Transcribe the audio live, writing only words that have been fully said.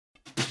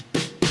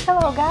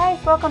Hello guys,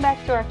 welcome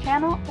back to our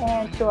channel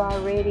and to our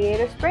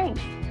Radiator Springs.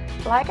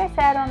 Like I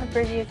said on the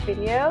previous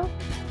video,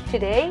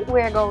 today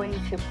we're going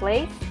to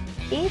place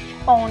each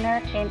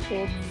owner in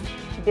its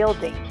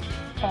building,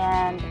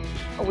 and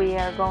we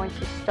are going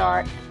to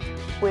start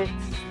with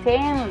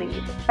Stanley,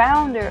 the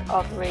founder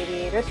of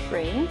Radiator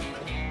Springs.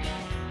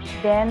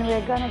 Then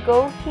we're gonna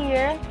go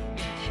here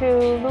to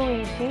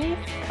Luigi's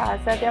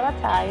Casa della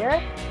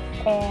Tire,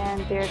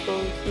 and there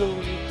goes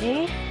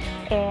Luigi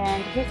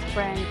and his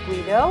friend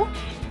Guido.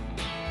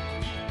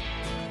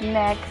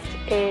 Next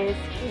is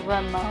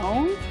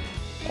Ramon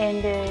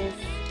in this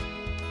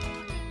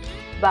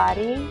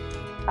body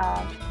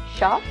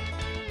shop,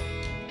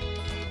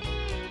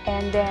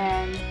 and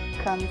then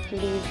comes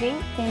Lizzie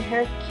in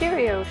her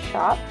curio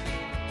shop,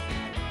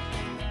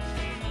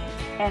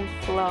 and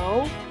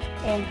Flo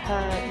in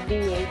her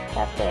V8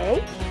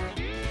 cafe.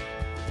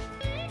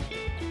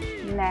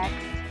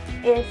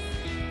 Next is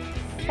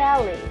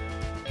Sally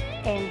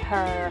in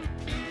her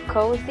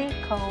Cozy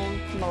Cone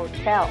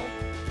Motel.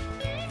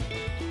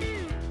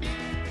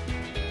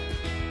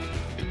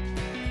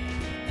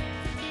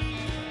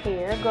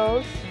 Here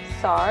goes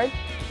Sarge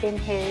in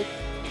his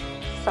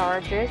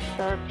Sarge's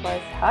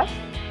Surplus Hut.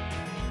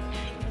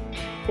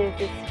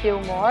 This is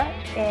Fillmore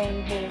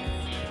in his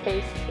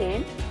Taste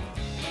Inn.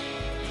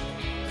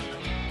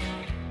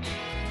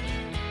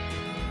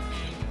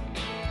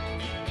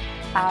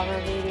 Our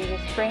Radiator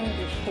Springs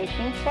is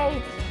taking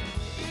shape.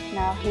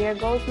 Now here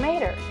goes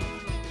Mater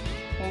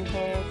in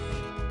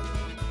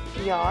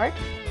his yard,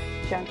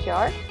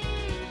 junkyard.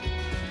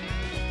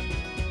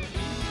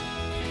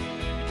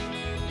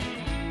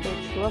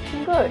 It's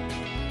looking good.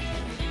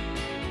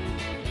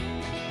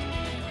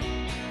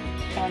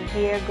 And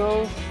here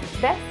goes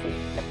Bessie,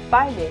 the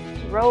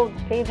finest road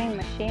paving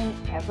machine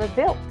ever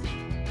built.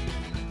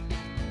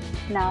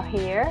 Now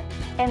here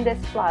in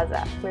this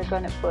plaza, we're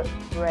gonna put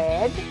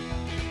Red,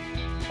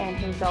 and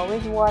he's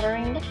always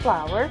watering the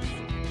flowers,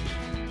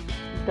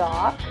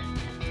 Doc,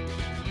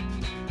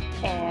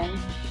 and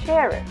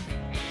Sheriff.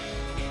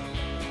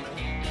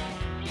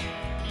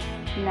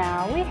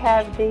 Now we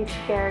have these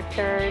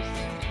characters.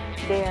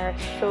 They are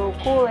so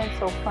cool and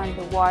so fun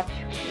to watch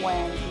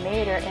when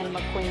Mater and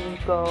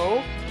McQueen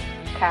go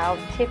cow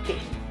tipping.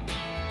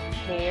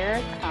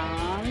 Here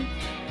comes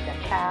the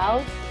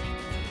cows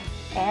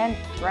and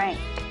Frank.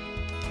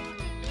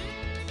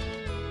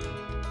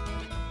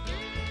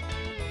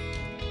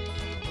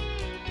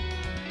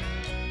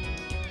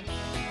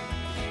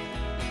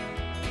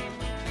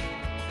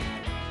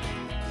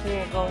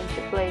 We're going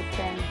to place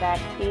them back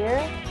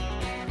here,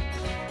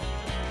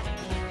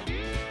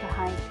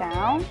 behind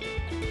town.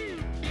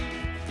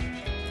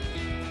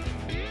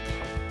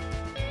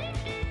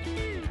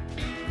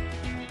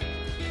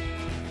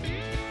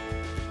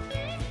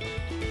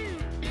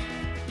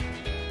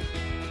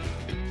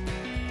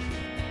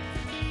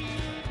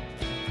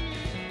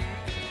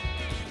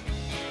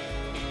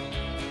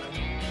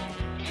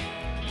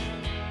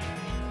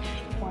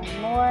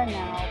 One more,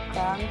 now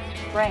comes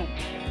Frank.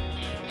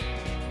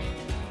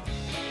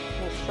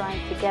 He's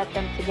trying to get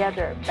them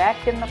together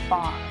back in the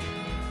farm.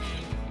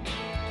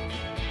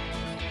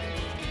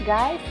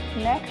 Guys,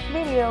 next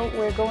video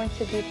we're going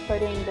to be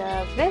putting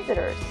the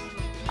visitors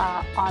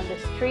on the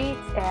streets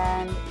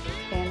and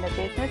in the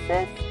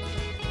businesses.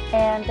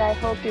 And I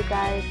hope you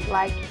guys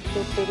like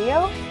this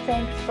video.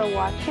 Thanks for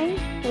watching.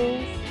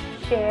 Please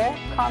share,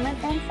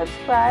 comment, and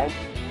subscribe.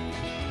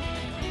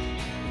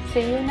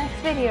 See you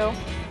next video.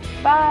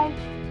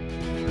 Bye!